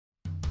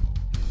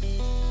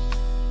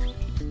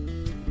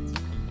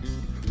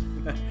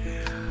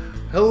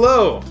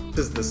Hello,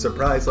 this is the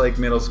Surprise Lake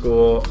Middle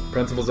School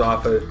Principal's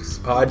Office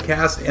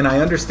podcast, and I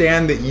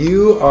understand that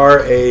you are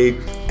a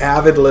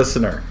avid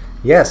listener.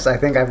 Yes, I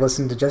think I've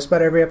listened to just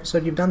about every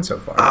episode you've done so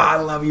far. I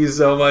love you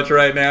so much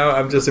right now.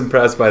 I'm just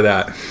impressed by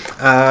that.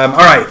 All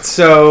right,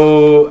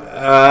 so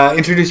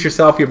introduce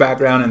yourself, your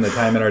background, and the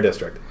time in our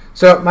district.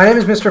 So my name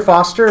is Mr.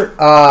 Foster.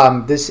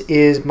 This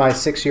is my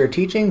 6th year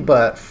teaching,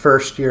 but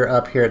first year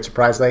up here at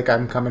Surprise Lake.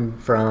 I'm coming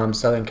from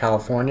Southern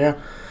California.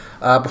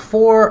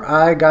 Before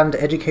I got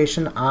into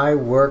education, I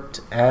worked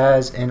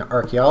as an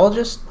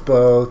archaeologist,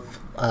 both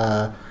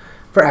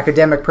for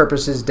academic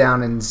purposes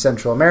down in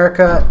Central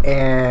America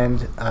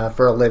and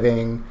for a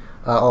living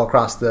all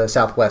across the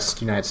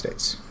Southwest United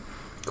States.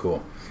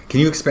 Cool. Can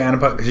you expand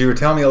upon, because you were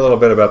telling me a little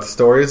bit about the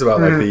stories about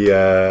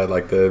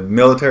like the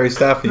military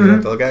stuff you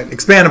have to look at.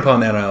 Expand upon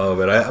that a little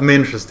bit. I'm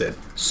interested.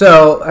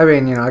 So, I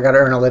mean, I got to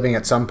earn a living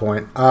at some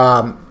point.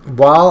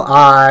 While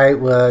I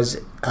was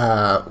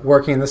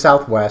working in the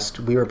Southwest,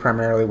 we were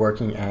primarily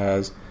working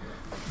as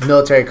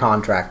military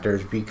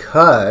contractors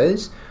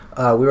because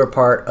we were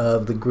part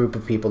of the group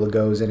of people that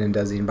goes in and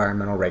does the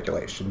environmental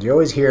regulations. You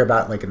always hear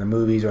about, like in the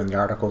movies or in the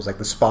articles, like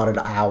the spotted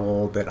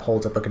owl that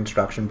holds up a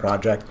construction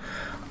project.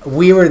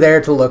 We were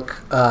there to look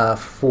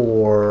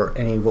for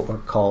any what were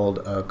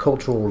called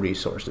cultural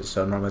resources.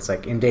 So normally it's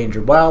like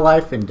endangered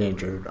wildlife,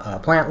 endangered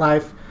plant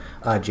life,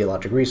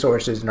 geologic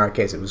resources. In our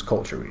case, it was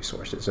culture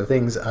resources. So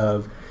things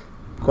of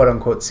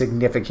quote-unquote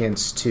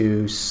significance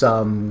to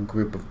some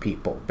group of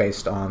people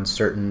based on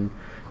certain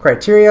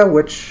criteria,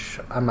 which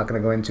I'm not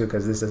going to go into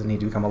because this doesn't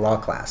need to become a law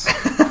class.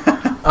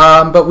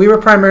 But we were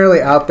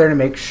primarily out there to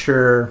make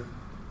sure,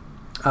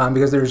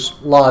 because there's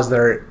laws that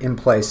are in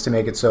place to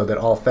make it so that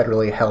all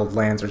federally held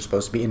lands are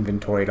supposed to be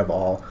inventoried of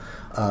all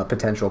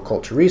potential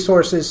culture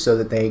resources so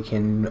that they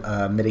can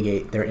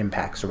mitigate their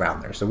impacts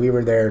around there. So we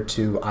were there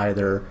to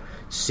either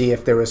see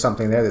if there was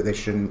something there that they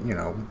shouldn't,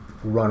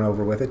 run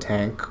over with a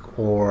tank,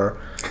 or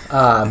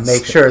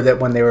make sure that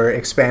when they were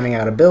expanding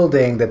out a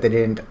building that they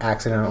didn't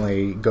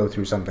accidentally go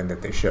through something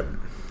that they shouldn't.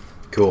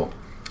 Cool.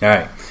 All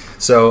right.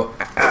 So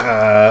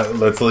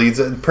let's lead.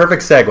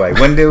 Perfect segue.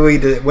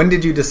 When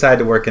did you decide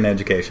to work in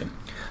education?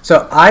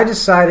 So I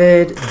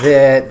decided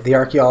that the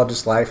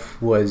archaeologist's life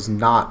was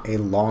not a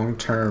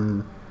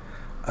long-term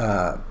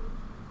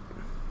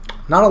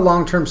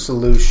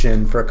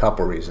solution for a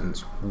couple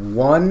reasons.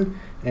 One,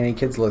 any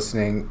kids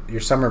listening, your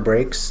summer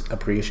breaks,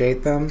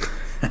 appreciate them.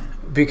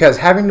 Because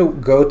having to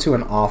go to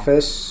an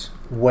office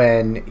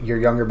when your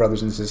younger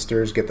brothers and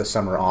sisters get the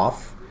summer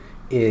off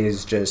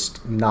is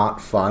just not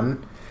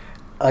fun.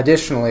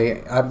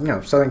 Additionally,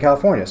 I'm Southern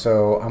California,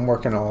 so I'm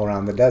working all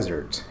around the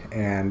desert,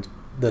 and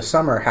the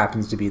summer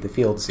happens to be the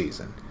field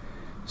season.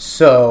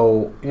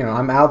 So,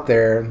 I'm out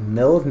there in the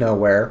middle of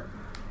nowhere,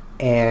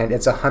 and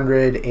it's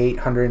 108,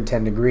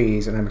 110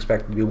 degrees, and I'm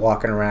expected to be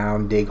walking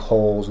around, dig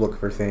holes, look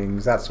for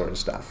things, that sort of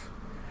stuff.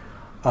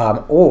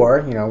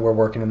 Or, we're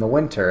working in the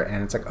winter,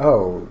 and it's like,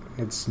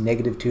 it's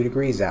 -2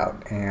 degrees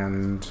out,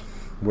 and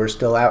we're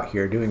still out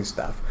here doing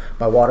stuff.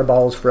 My water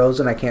bottle's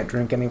frozen, I can't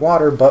drink any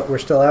water, but we're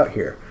still out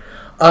here.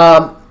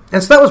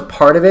 And so that was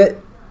part of it.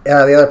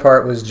 The other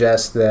part was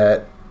just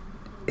that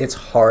it's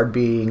hard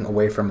being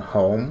away from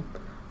home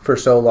for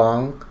so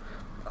long,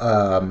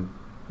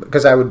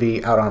 because I would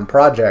be out on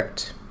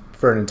project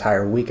for an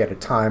entire week at a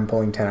time,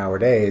 pulling 10-hour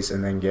days,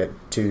 and then get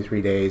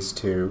 2-3 days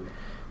to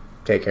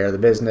take care of the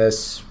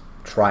business,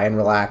 try and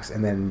relax,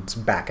 and then it's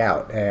back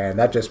out. And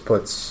that just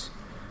puts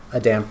a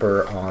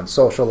damper on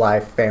social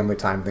life, family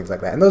time, things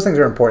like that. And those things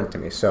are important to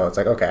me. So it's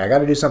like, okay, I got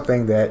to do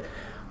something that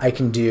I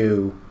can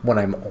do when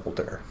I'm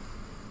older,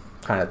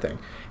 kind of thing.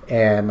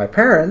 And my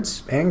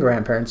parents and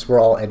grandparents were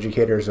all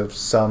educators of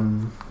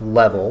some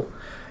level.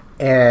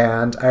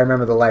 And I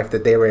remember the life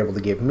that they were able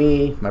to give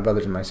me, my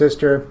brothers and my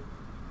sister.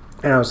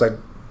 And I was like,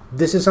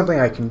 this is something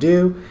I can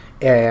do.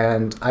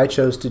 And I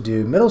chose to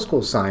do middle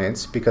school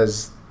science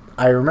because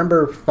I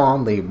remember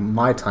fondly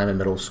my time in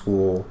middle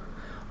school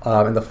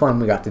and the fun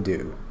we got to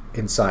do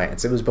in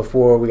science. It was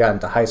before we got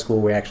into high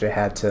school. We actually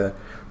had to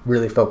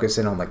really focus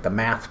in on like the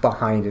math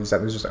behind it and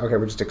stuff. It was just, okay,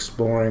 we're just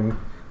exploring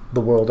the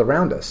world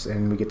around us,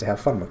 and we get to have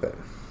fun with it.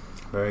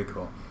 Very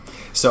cool.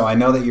 So I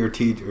know that your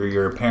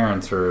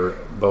parents are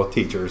both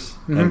teachers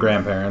and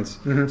grandparents.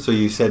 Mm-hmm. So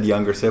you said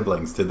younger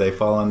siblings. Did they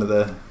fall into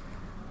the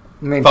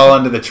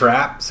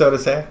trap, so to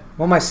say?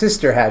 Well, my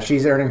sister has.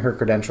 She's earning her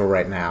credential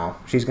right now.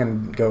 She's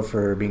going to go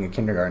for being a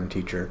kindergarten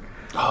teacher.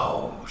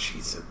 Oh,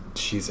 she's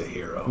a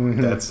hero.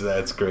 Mm-hmm.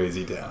 That's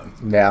crazy town.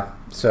 Yeah.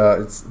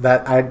 So it's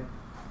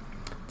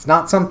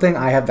not something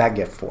I have that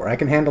gift for. I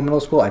can handle middle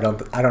school. I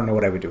don't know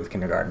what I would do with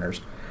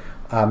kindergartners.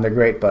 They're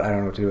great, but I don't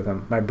know what to do with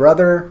them. My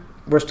brother,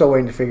 we're still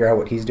waiting to figure out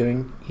what he's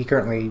doing. He's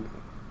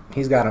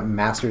got a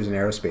master's in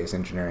aerospace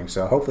engineering,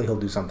 so hopefully he'll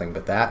do something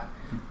with that.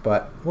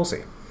 But we'll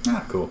see.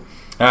 Ah, cool.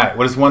 All right.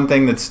 What is one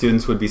thing that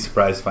students would be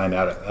surprised to find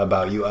out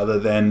about you, other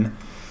than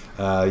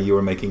you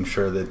were making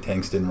sure that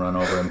tanks didn't run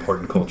over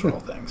important cultural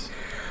things?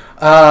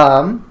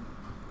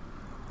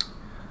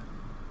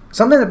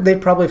 Something that they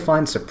probably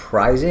find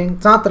surprising.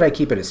 It's not that I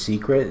keep it a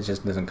secret. It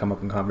just doesn't come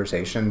up in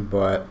conversation.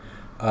 But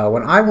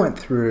when I went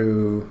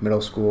through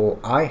middle school,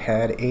 I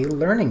had a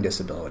learning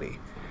disability,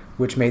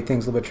 which made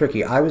things a little bit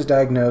tricky. I was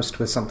diagnosed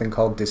with something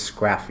called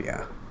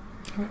dysgraphia.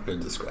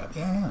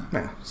 Dysgraphia,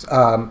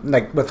 yeah.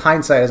 Like with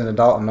hindsight as an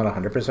adult, I'm not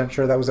 100%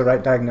 sure that was the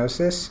right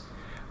diagnosis.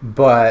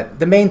 But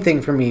the main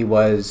thing for me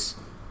was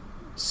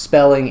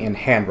spelling and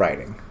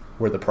handwriting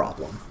were the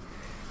problem.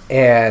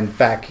 And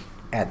back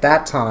at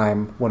that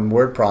time, when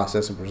word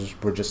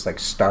processors were just like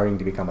starting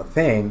to become a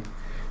thing,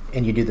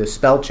 and you do the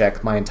spell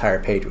check, my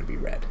entire page would be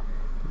red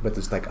with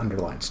this like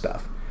underlined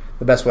stuff.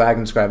 The best way I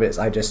can describe it is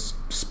I just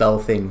spell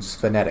things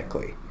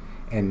phonetically,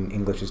 and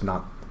English is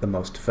not the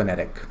most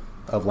phonetic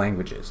of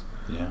languages.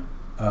 Yeah.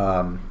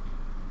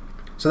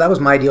 So that was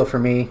my deal for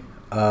me.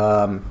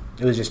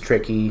 It was just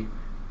tricky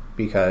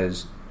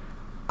because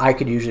I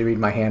could usually read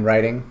my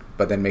handwriting,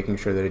 but then making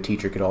sure that a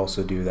teacher could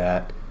also do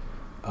that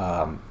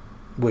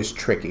was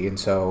tricky. And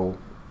so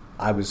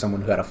I was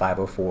someone who had a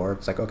 504.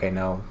 It's like, okay,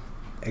 no,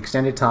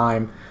 extended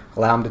time,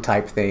 allow them to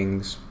type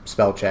things,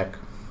 spell check,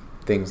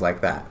 things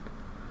like that.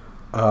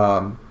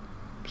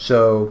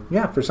 So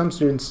yeah, for some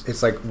students,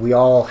 it's like we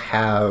all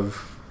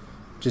have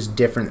just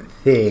different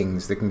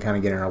things that can kind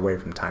of get in our way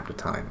from time to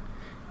time.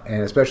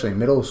 And especially in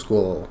middle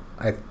school,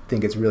 I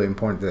think it's really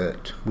important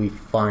that we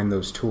find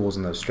those tools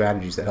and those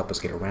strategies that help us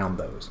get around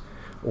those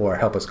or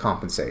help us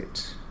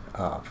compensate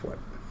for it.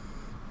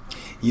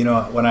 You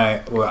know, when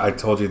I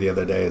told you the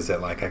other day is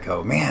that like I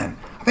go, man,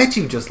 I bet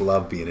you just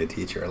love being a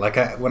teacher.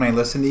 Like when I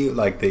listen to you,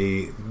 like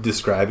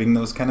describing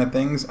those kind of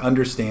things,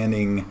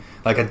 understanding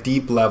like a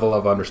deep level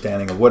of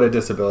understanding of what a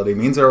disability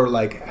means or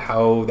like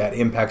how that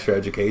impacts your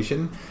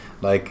education.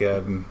 Like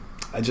I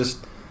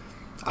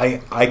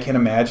can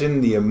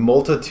imagine the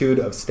multitude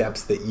of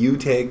steps that you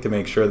take to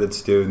make sure that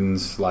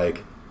students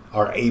like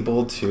are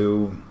able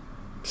to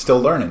still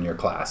learn in your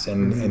class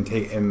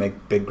and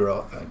make big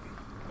growth.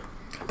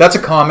 That's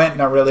a comment,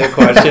 not really a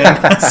question.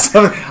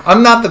 So,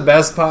 I'm not the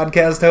best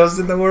podcast host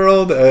in the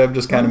world. I'm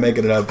just kind of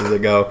making it up as I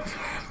go. All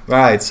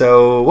right,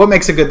 so what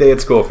makes a good day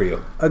at school for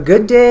you? A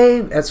good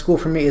day at school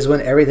for me is when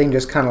everything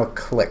just kind of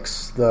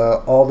clicks.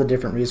 All the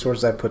different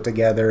resources I put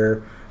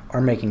together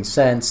are making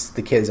sense.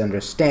 The kids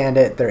understand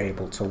it. They're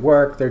able to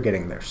work. They're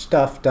getting their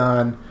stuff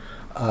done.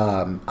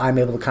 I'm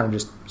able to kind of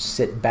just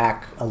sit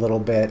back a little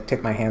bit,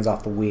 take my hands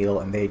off the wheel,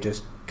 and they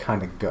just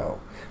kind of go.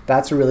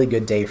 That's a really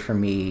good day for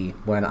me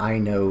when I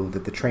know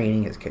that the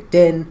training has kicked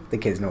in, the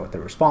kids know what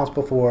they're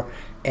responsible for,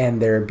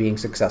 and they're being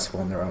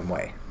successful in their own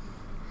way.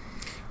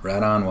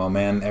 Right on. Well,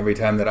 man, every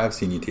time that I've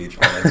seen you teach,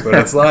 man, that's what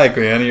it's like,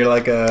 man. You're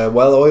like a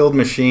well-oiled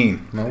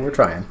machine. Well, we're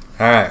trying.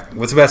 All right.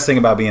 What's the best thing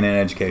about being in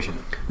education?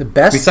 The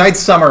best? Besides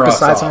summer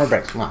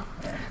breaks. Come on.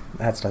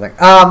 That's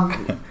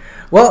nothing.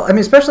 Well, I mean,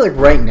 especially like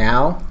right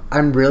now,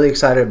 I'm really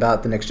excited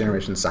about the next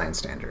generation science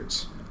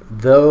standards.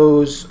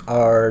 Those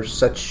are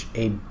such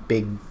a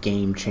big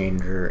game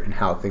changer in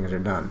how things are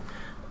done.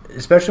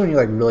 Especially when you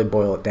like really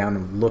boil it down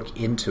and look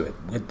into it.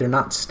 They're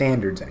not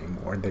standards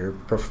anymore. They're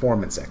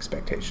performance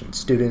expectations.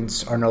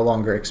 Students are no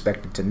longer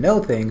expected to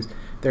know things.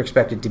 They're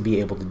expected to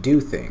be able to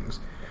do things,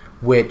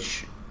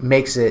 which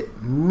makes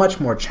it much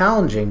more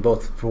challenging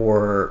both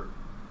for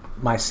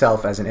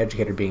myself as an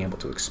educator being able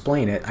to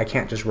explain it. I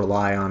can't just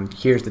rely on,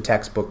 here's the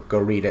textbook, go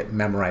read it,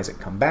 memorize it,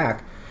 come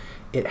back.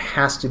 It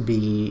has to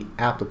be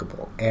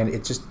applicable. And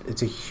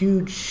it's a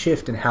huge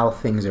shift in how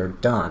things are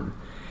done.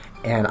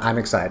 And I'm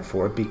excited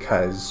for it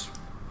because,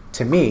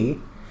 to me,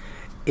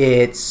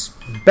 it's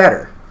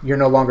better. You're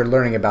no longer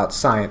learning about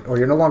science, or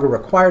you're no longer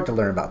required to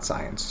learn about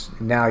science.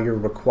 Now you're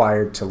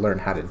required to learn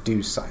how to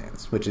do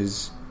science, which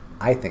is,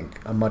 I think,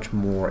 a much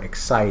more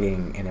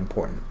exciting and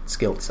important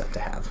skill set to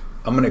have.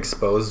 I'm going to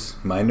expose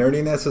my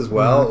nerdiness as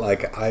well.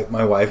 Mm-hmm. Like,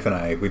 my wife and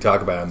I, we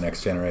talk about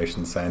Next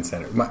Generation Science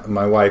Center.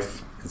 My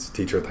wife is a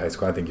teacher at the high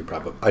school. I think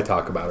I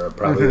talk about her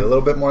probably a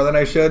little bit more than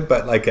I should.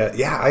 But,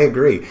 yeah, I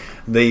agree.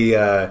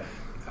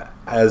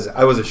 As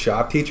I was a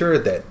shop teacher,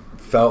 that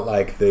felt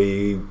like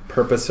the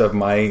purpose of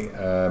my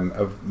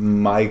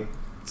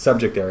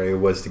subject area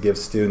was to give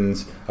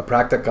students a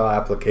practical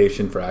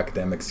application for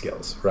academic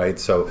skills, right?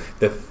 So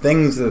the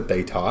things that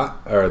they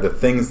taught or the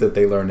things that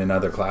they learned in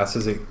other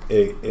classes,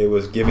 it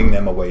was giving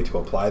them a way to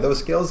apply those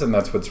skills, and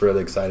that's what's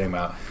really exciting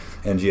about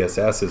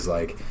NGSS is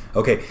like,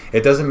 okay,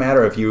 it doesn't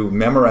matter if you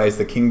memorize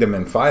the kingdom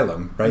and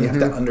phylum, right? You have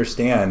to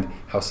understand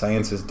how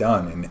science is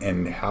done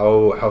and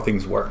how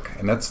things work,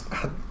 and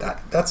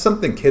that's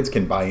something kids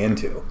can buy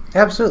into.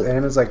 Absolutely,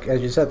 and it's like,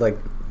 as you said, like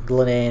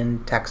Linnaean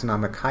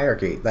taxonomic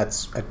hierarchy.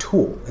 That's a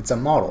tool. It's a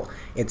model.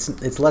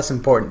 It's less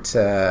important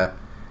to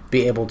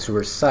be able to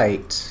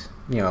recite,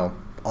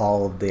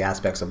 all of the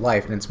aspects of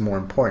life, and it's more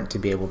important to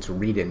be able to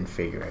read it and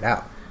figure it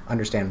out.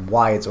 Understand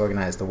why it's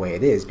organized the way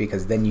it is,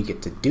 because then you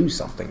get to do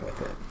something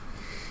with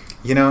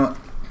it.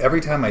 Every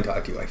time I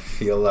talk to you, I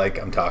feel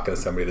like I'm talking to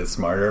somebody that's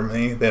smarter than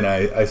me. Then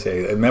I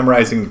say,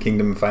 memorizing the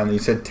kingdom and finally, you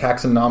said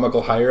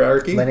taxonomical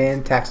hierarchy?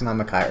 Linnaean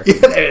taxonomic hierarchy.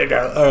 Yeah, there you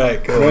go. All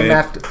right, cool.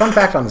 Fun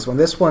fact on this one.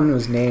 This one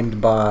was named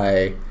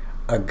by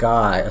a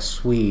guy, a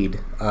Swede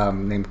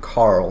named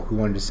Carl, who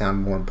wanted to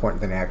sound more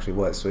important than he actually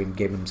was, so he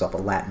gave himself a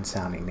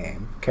Latin-sounding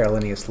name,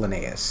 Carolinius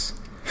Linnaeus.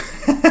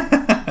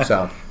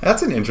 So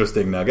that's an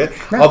interesting nugget.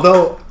 Yeah.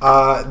 Although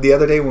the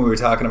other day when we were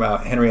talking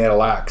about Henrietta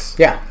Lacks,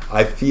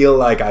 I feel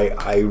like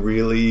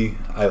you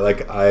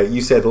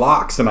said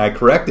Locks and I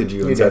corrected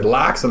you and said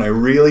Lacks, and I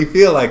really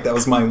feel like that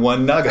was my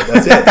one nugget.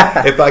 That's it.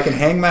 If I can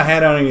hang my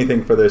hat on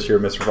anything for this year,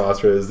 Mr.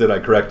 Foster, is that I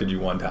corrected you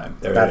one time.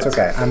 That's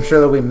okay. I'm sure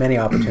there'll be many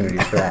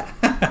opportunities for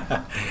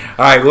that.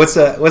 All right, what's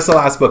the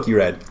last book you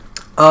read?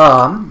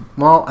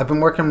 Well, I've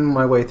been working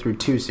my way through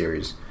 2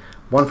 series.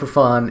 One for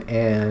fun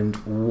and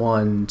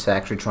one to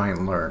actually try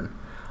and learn.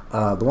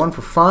 The one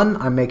for fun,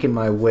 I'm making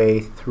my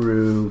way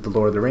through the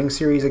Lord of the Rings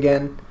series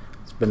again.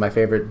 It's been my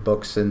favorite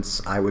book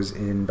since I was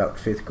in about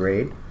 5th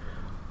grade.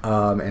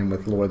 And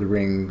with Lord of the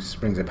Rings,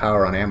 Rings of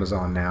Power on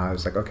Amazon now, I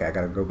was like, okay, I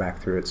got to go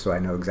back through it so I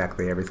know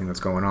exactly everything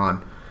that's going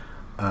on.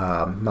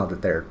 Not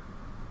that they're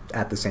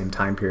at the same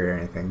time period or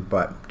anything,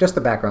 but just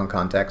the background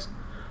context.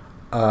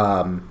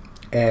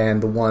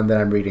 And the one that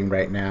I'm reading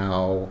right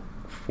now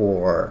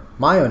for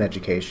my own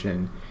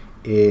education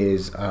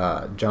is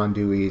John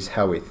Dewey's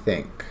How We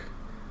Think.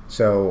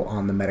 So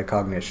on the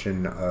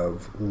metacognition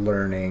of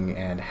learning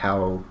and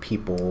how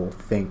people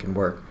think and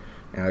work.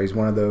 You know, he's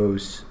one of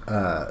those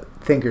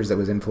thinkers that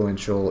was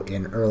influential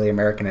in early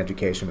American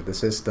education with the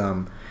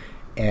system.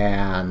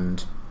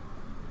 And,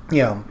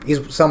 you know,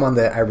 he's someone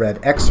that I read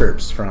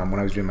excerpts from when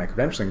I was doing my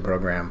credentialing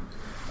program.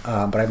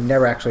 But I've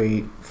never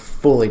actually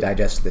fully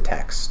digested the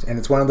text. And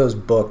it's one of those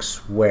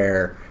books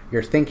where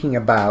you're thinking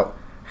about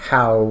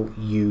how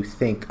you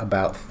think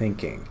about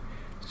thinking.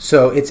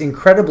 So it's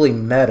incredibly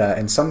meta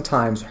and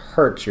sometimes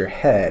hurts your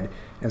head.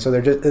 And so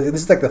this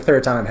is like the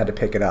 3rd time I've had to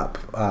pick it up,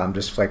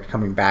 just like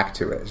coming back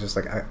to it. It's just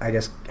like I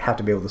just have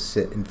to be able to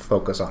sit and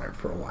focus on it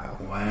for a while.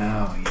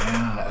 Wow,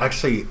 yeah.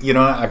 Actually, you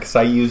know, because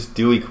I use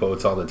Dewey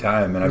quotes all the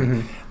time,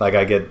 and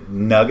I get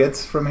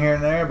nuggets from here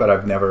and there, but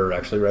I've never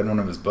actually read one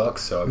of his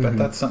books, so I bet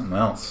that's something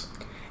else.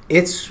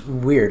 It's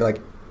weird. Like,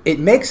 it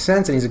makes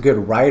sense, and he's a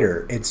good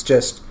writer. It's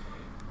just,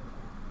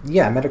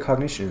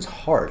 metacognition is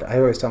hard. I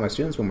always tell my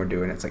students when we're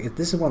doing it, it's like,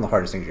 this is one of the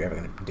hardest things you're ever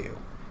going to do.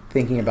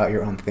 Thinking about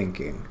your own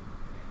thinking.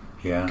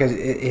 Yeah. Because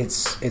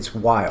it's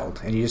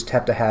wild, and you just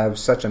have to have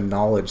such a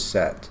knowledge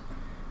set.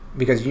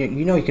 Because you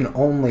know you can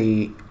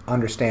only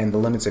understand the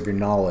limits of your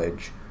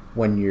knowledge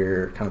when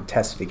you're kind of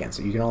tested against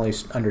it. You can only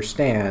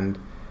understand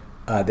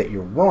that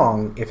you're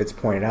wrong if it's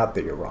pointed out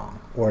that you're wrong,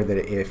 or that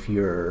if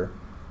your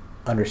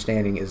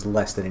understanding is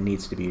less than it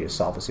needs to be to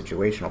solve a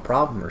situational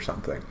problem or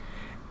something.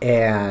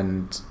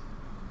 And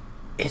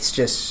it's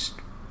just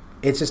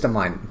a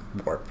mind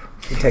warp.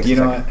 It takes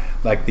what?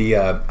 Like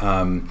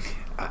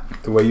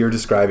the way you're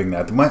describing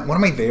that, one of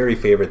my very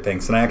favorite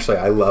things, and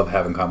I love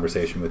having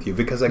conversation with you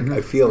because I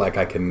feel like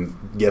I can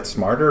get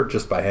smarter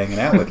just by hanging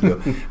out with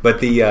you.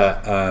 But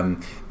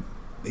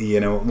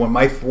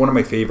one of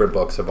my favorite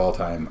books of all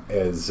time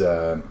is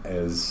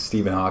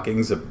Stephen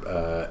Hawking's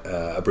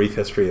A Brief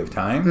History of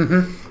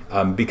Time,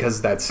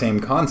 because that same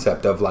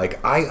concept of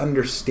like I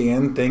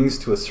understand things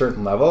to a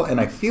certain level,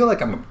 and I feel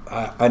like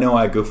I know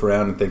I goof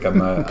around and think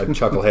I'm a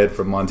chucklehead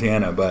from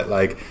Montana, but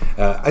like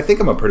I think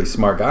I'm a pretty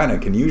smart guy and I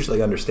can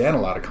usually understand a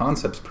lot of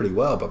concepts pretty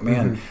well. But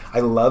man, I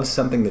love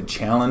something that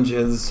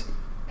challenges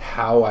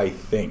how I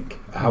think,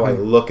 how I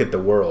look at the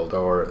world,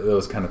 or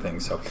those kind of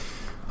things. So.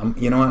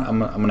 You know what? I'm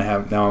gonna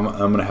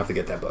have to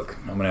get that book.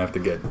 I'm gonna have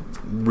to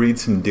read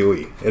some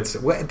Dewey.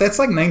 That's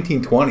like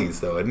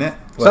 1920s though, isn't it?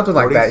 Something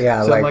like that,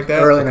 yeah. Something like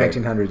that. Early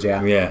 1900s,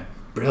 yeah. Yeah,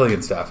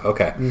 brilliant stuff.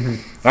 Okay,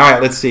 all right.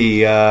 Let's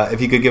see.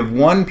 If you could give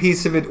one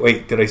piece of it.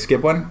 Wait, did I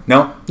skip one?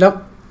 No.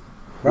 Nope.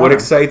 What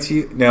excites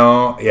you?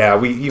 No.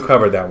 Yeah, you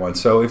covered that one.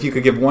 So if you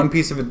could give one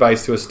piece of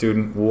advice to a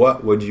student,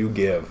 what would you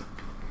give?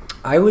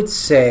 I would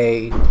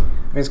say,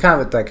 it's kind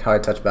of like how I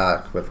touched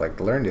back with like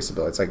the learning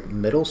disability. It's like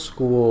middle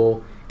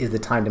school is the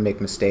time to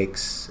make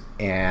mistakes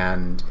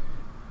and,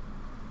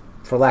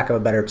 for lack of a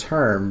better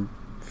term,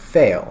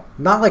 fail.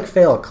 Not like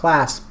fail a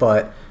class,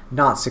 but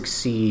not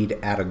succeed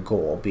at a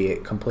goal, be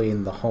it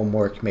completing the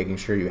homework, making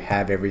sure you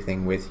have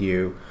everything with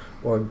you,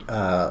 or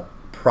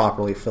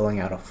properly filling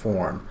out a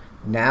form.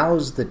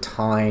 Now's the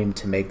time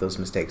to make those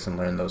mistakes and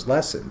learn those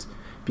lessons.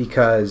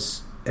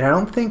 Because, and I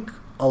don't think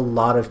a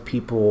lot of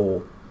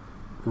people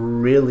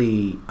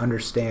really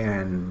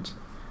understand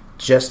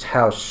just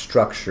how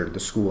structured the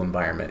school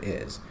environment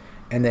is.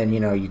 And then,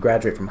 you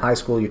graduate from high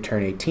school, you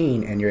turn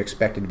 18, and you're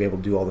expected to be able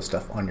to do all this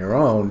stuff on your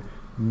own,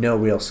 no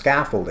real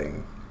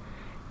scaffolding.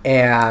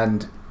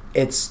 And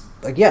it's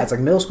like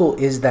middle school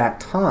is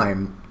that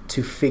time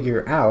to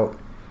figure out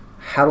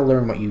how to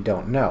learn what you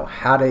don't know,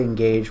 how to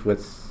engage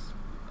with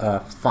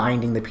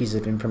finding the piece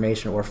of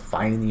information or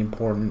finding the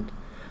important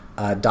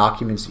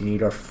documents you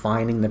need or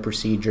finding the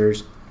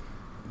procedures.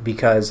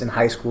 Because in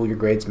high school, your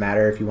grades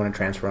matter if you want to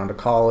transfer on to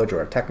college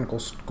or a technical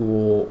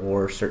school,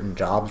 or certain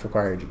jobs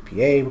require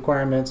GPA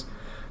requirements.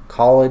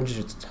 College,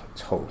 it's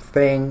a whole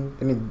thing.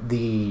 I mean,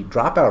 the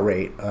dropout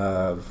rate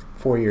of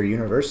four-year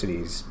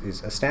universities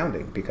is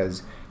astounding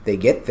because they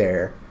get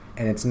there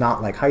And it's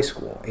not like high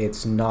school.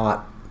 It's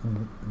not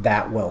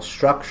that well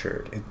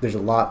structured. There's a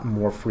lot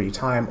more free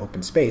time,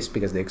 open space,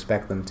 because they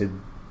expect them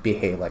to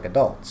behave like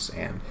adults.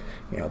 And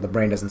the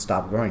brain doesn't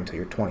stop growing until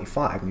you're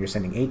 25, and you're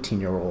sending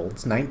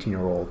 18-year-olds,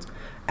 19-year-olds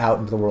out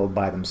into the world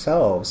by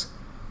themselves.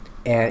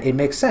 And it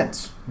makes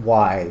sense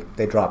why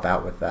they drop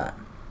out with that.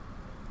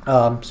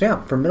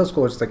 For middle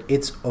schoolers,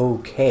 it's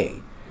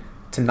okay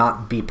to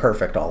not be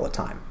perfect all the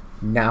time.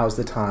 Now's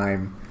the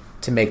time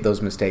to make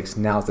those mistakes.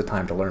 Now's the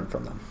time to learn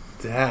from them.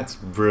 That's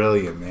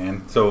brilliant,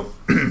 man. So,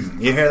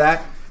 you hear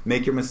that?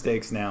 Make your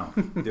mistakes now.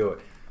 Do it.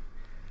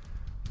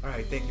 All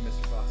right, thank you,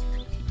 Mr. Foster.